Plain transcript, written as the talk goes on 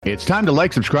It's time to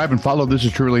like, subscribe, and follow This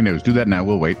Is Truly News. Do that now.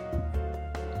 We'll wait.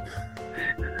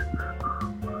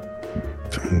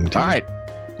 All right.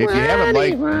 If you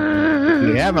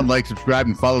haven't liked, subscribed,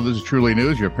 and followed This Is Truly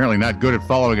News, you're apparently not good at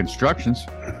following instructions.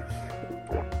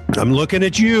 I'm looking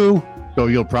at you. So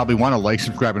you'll probably want to like,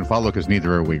 subscribe, and follow because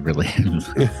neither are we really.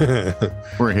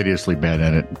 We're hideously bad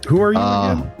at it. Who are you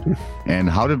again? And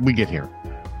how did we get here?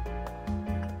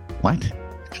 What?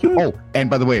 Oh, and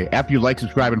by the way, after you like,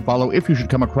 subscribe, and follow, if you should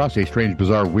come across a strange,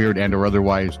 bizarre, weird, and or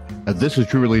otherwise This Is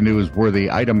Truly News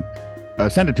worthy item,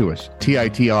 send it to us,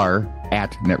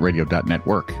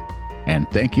 TITR@netradio.network. And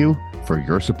thank you for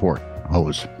your support.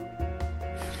 Hose.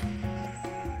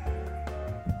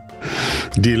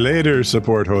 Later,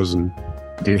 support Hosen.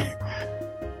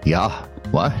 Yeah.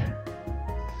 What?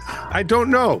 I don't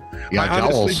know. Yeah, I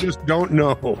honestly just don't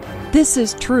know. This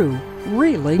is True,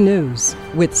 Really News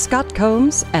with Scott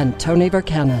Combs and Tony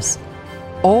Vercanis.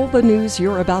 All the news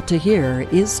you're about to hear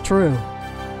is true.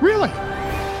 Really?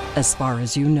 As far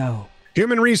as you know.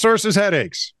 Human resources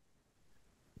headaches.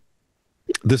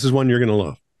 This is one you're going to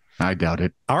love. I doubt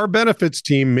it. Our benefits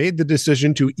team made the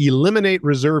decision to eliminate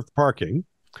reserved parking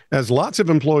as lots of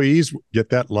employees, get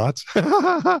that, lots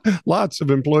of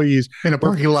employees in a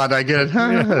parking lot, I get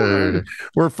it.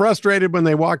 Were frustrated when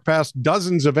they walked past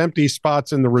dozens of empty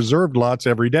spots in the reserved lots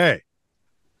every day.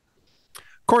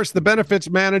 Of course, the benefits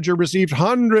manager received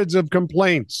hundreds of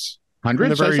complaints.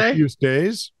 Hundreds, in the very I say? few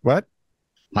days. What?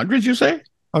 Hundreds, you say?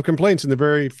 Of complaints in the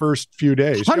very first few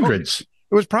days. Hundreds.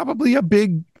 It was probably a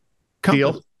big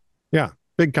company. Deal. Yeah,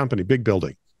 big company, big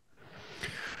building.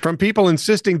 From people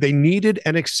insisting they needed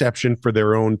an exception for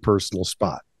their own personal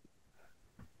spot.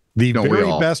 The very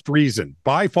best reason,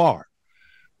 by far,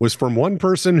 was from one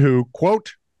person who,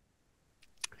 quote,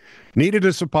 needed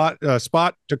a spot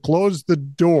to close the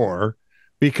door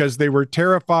because they were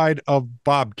terrified of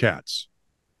bobcats.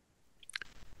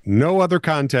 No other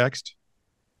context.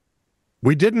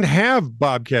 We didn't have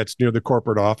bobcats near the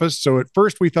corporate office, so at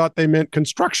first we thought they meant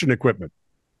construction equipment.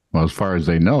 Well, as far as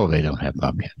they know, they don't have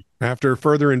bobcats. After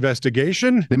further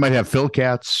investigation, they might have Phil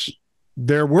cats.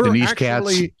 There were Denise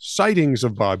actually cats. sightings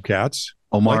of bobcats,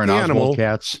 Omar like and the Oswald animal,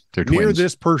 cats. They're near twins.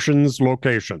 this person's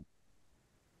location.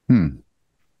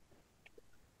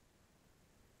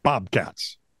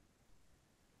 Bobcats.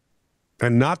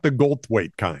 And not the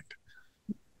Goldthwait kind.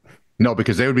 No,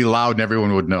 because they would be loud and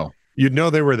everyone would know. You'd know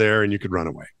they were there and you could run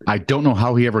away. I don't know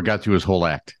how he ever got through his whole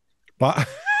act. But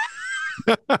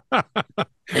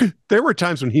there were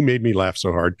times when he made me laugh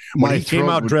so hard. When he came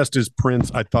out dressed as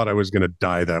Prince, I thought I was going to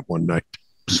die that one night.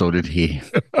 So did he.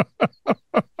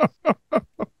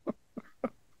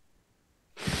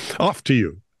 Off to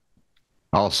you.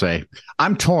 I'll say.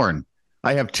 I'm torn.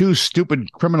 I have two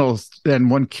stupid criminals and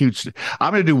one cute.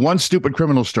 I'm going to do one stupid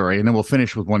criminal story, and then we'll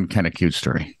finish with one kind of cute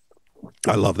story.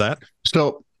 I love that.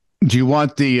 So, do you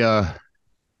want the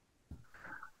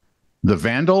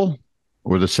vandal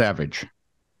or the savage?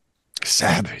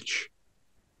 Savage.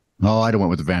 Oh, I don't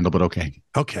went with the vandal, but okay.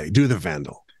 Okay, do the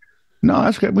vandal. No,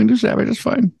 that's good. We can do savage. That's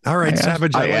fine. All right,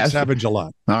 savage. I like savage a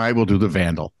lot. All right, we'll do the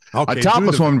vandal. Okay, a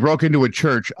topless woman broke into a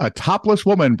church. A topless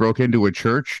woman broke into a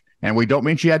church, and we don't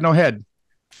mean she had no head.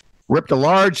 Ripped a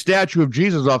large statue of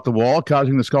Jesus off the wall,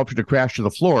 causing the sculpture to crash to the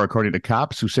floor, according to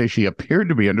cops who say she appeared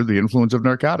to be under the influence of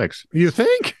narcotics. You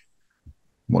think?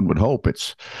 One would hope.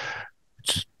 It's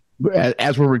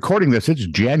as we're recording this, it's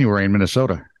January in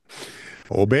Minnesota.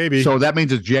 Oh, baby. So that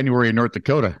means it's January in North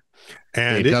Dakota.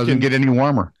 And it doesn't get any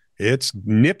warmer. It's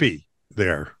nippy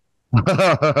there.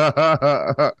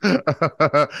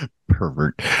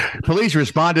 Pervert. Police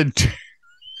responded to...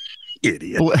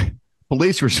 Idiot.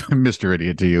 Mr.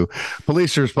 Idiot to you.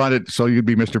 Police responded, so you'd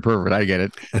be Mr. Pervert. I get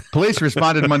it. Police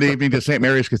responded Monday evening to St.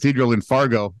 Mary's Cathedral in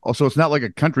Fargo. Oh, so it's not like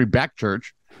a country back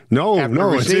church. No,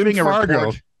 it's in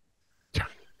Fargo.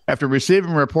 After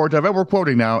receiving a report of, and we're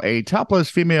quoting now, a topless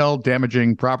female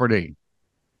damaging property.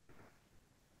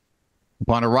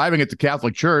 Upon arriving at the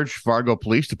Catholic Church, Fargo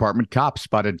Police Department cops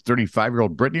spotted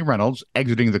 35-year-old Brittany Reynolds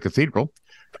exiting the cathedral.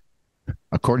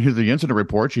 According to the incident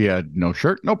report, she had no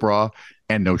shirt, no bra,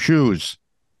 and no shoes.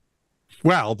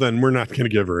 Well, then we're not going to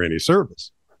give her any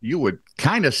service. You would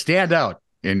kind of stand out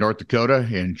in North Dakota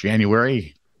in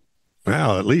January.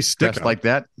 Well, at least stick dressed like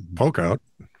that. Poke out.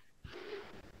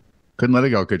 Couldn't let it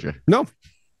go, could you? No,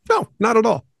 not at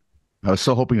all. I was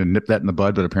so hoping to nip that in the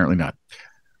bud, but apparently not.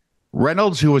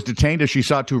 Reynolds, who was detained as she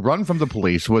sought to run from the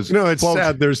police, was... No, it's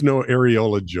sad there's no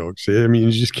areola jokes. I mean,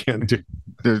 you just can't do...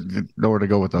 There's nowhere to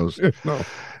go with those. No.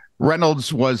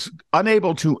 Reynolds was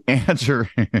unable to answer.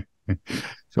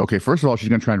 So, okay, first of all, she's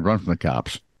going to try and run from the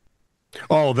cops.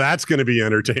 Oh, that's going to be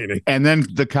entertaining. And then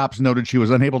the cops noted she was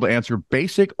unable to answer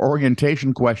basic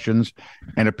orientation questions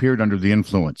and appeared under the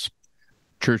influence.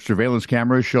 Church surveillance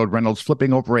cameras showed Reynolds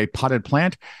flipping over a potted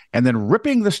plant and then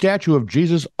ripping the statue of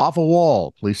Jesus off a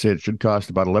wall. Police say it should cost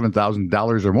about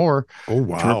 $11,000 or more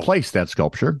to replace that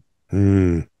sculpture.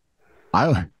 I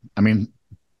mean,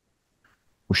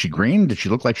 was she green? Did she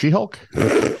look like She-Hulk?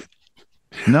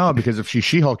 No, because if she's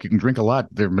She-Hulk, you can drink a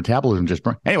lot. Their metabolism just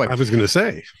burns. Anyway. I was going to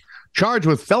say. Charged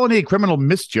with felony criminal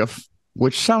mischief,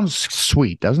 which sounds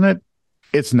sweet, doesn't it?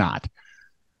 It's not.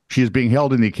 She is being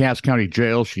held in the Cass County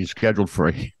Jail. She's scheduled for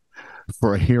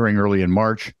a hearing early in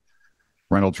March.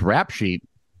 Reynolds' rap sheet.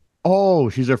 Oh,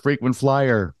 she's a frequent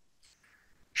flyer.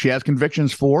 She has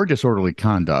convictions for disorderly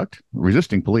conduct,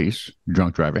 resisting police,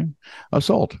 drunk driving,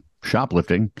 assault,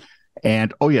 shoplifting,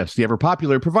 and, oh yes, the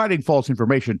ever-popular providing false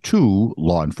information to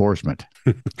law enforcement.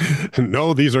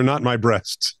 No, these are not my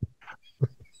breasts.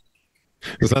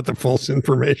 Is that the false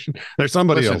information? There's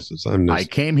somebody else's. I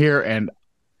came here and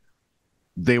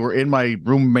they were in my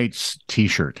roommate's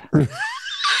T-shirt.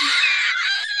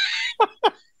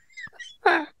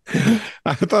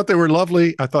 I thought they were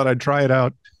lovely. I thought I'd try it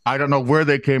out. I don't know where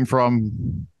they came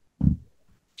from.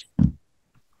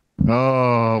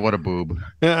 Oh, what a boob.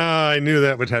 I knew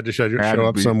that would have to show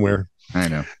up somewhere. I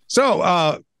know.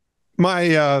 So,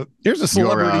 here's a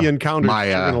celebrity encounter.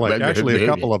 Actually, a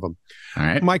couple of them. All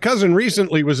right. My cousin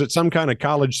recently was at some kind of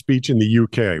college speech in the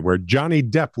UK where Johnny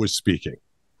Depp was speaking.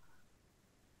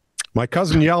 My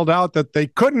cousin yelled out that they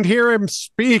couldn't hear him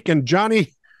speak, and Johnny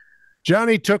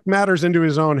took matters into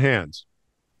his own hands.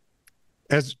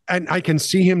 And I can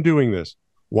see him doing this.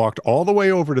 Walked all the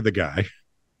way over to the guy,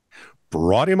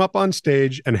 brought him up on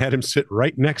stage, and had him sit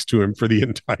right next to him for the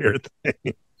entire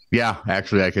thing. Yeah,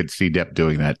 actually, I could see Depp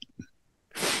doing that.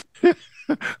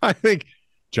 I think,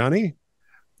 Johnny,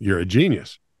 you're a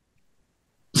genius.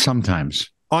 Sometimes.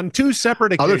 On two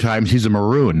separate occasions. Other times, he's a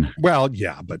maroon. Well,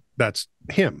 yeah, but that's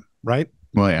him, right?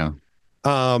 Well, yeah.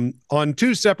 On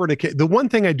two separate occasions. The one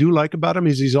thing I do like about him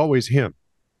is he's always him.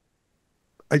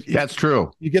 That's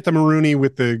true. You get the maroony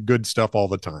with the good stuff all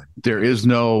the time. There is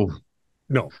no.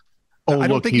 Oh, I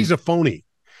don't think he's a phony.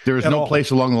 There is no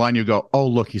place along the line you go, oh,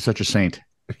 look, he's such a saint.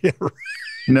 Yeah, right.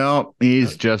 No,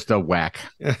 he's just a whack.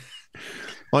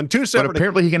 On two separate. But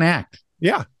apparently he can act.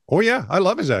 Yeah. Oh, yeah. I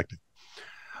love his acting.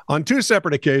 On two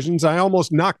separate occasions, I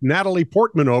almost knocked Natalie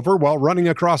Portman over while running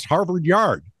across Harvard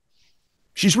Yard.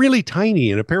 She's really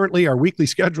tiny, and apparently our weekly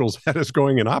schedules had us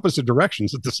going in opposite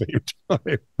directions at the same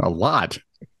time. A lot.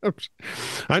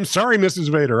 I'm sorry,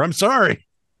 Mrs. Vader. I'm sorry.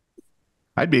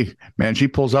 Man, she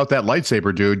pulls out that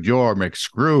lightsaber, dude. You're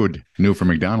McScrewed. New from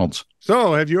McDonald's.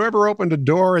 So, have you ever opened a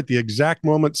door at the exact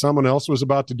moment someone else was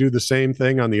about to do the same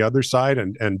thing on the other side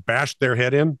and bashed their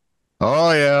head in?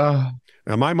 Oh, yeah.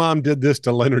 Now, my mom did this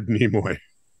to Leonard Nimoy.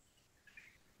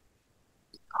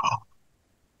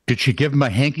 Did she give him a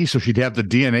hanky so she'd have the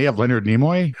DNA of Leonard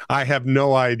Nimoy? I have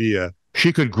no idea.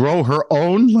 She could grow her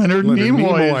own Leonard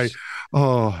Nimoy.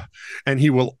 Oh, and he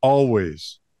will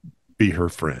always be her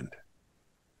friend.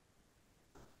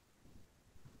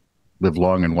 Live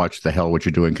long and watch the hell what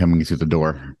you're doing coming through the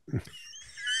door.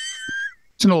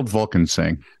 It's an old Vulcan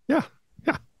saying. Yeah.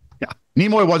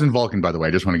 Nimoy wasn't Vulcan, by the way.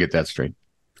 I just want to get that straight.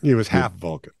 He was half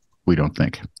Vulcan. We don't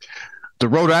think. The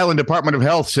Rhode Island Department of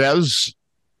Health says,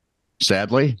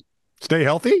 sadly, stay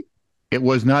healthy. It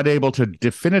was not able to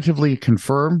definitively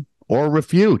confirm or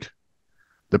refute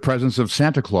the presence of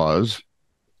Santa Claus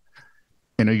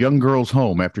in a young girl's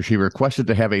home after she requested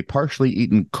to have a partially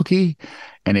eaten cookie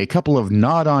and a couple of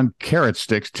gnawed-on carrot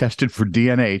sticks tested for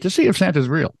DNA to see if Santa's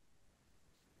real.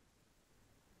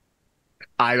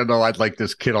 I don't know. I'd like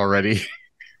this kid already.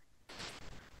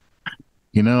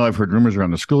 I've heard rumors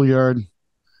around the schoolyard.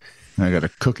 I got a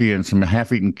cookie and some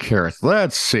half-eaten carrots.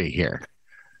 Let's see here.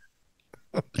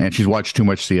 And she's watched too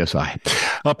much CSI.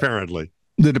 Apparently.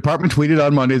 The department tweeted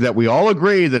on Monday that we all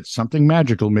agree that something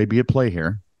magical may be at play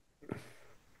here.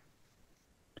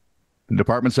 The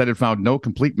department said it found no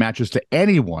complete matches to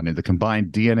anyone in the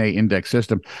combined DNA index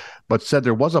system, but said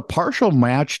there was a partial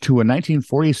match to a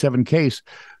 1947 case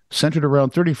centered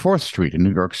around 34th Street in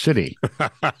New York City.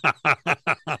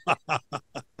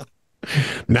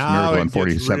 Now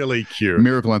it's really cute.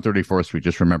 Miracle on 34th Street.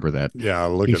 Just remember that.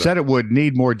 Yeah, He said it would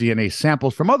need more DNA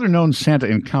samples from other known Santa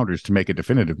encounters to make a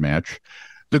definitive match.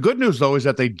 The good news, though, is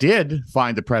that they did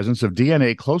find the presence of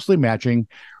DNA closely matching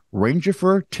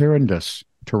Rangifer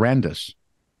tarandus,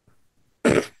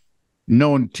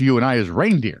 known to you and I as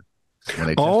reindeer, when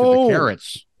they tested the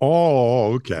carrots.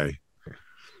 Oh, okay.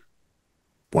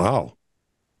 Wow.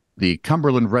 The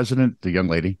Cumberland resident, the young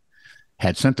lady,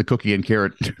 had sent the cookie and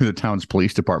carrot to the town's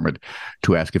police department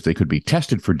to ask if they could be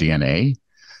tested for DNA.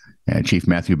 And Chief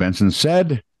Matthew Benson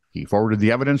said he forwarded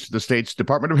the evidence to the state's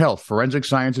Department of Health Forensic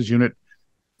Sciences Unit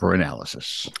for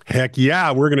analysis. Heck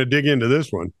yeah, we're going to dig into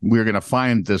this one. We're going to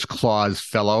find this Claus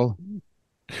fellow.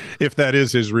 If that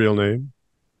is his real name.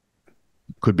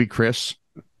 Could be Chris.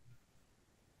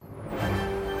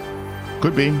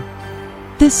 Could be.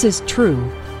 This is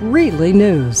true, really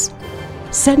news.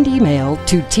 Send email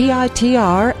to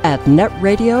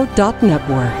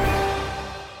TITR@netradio.network.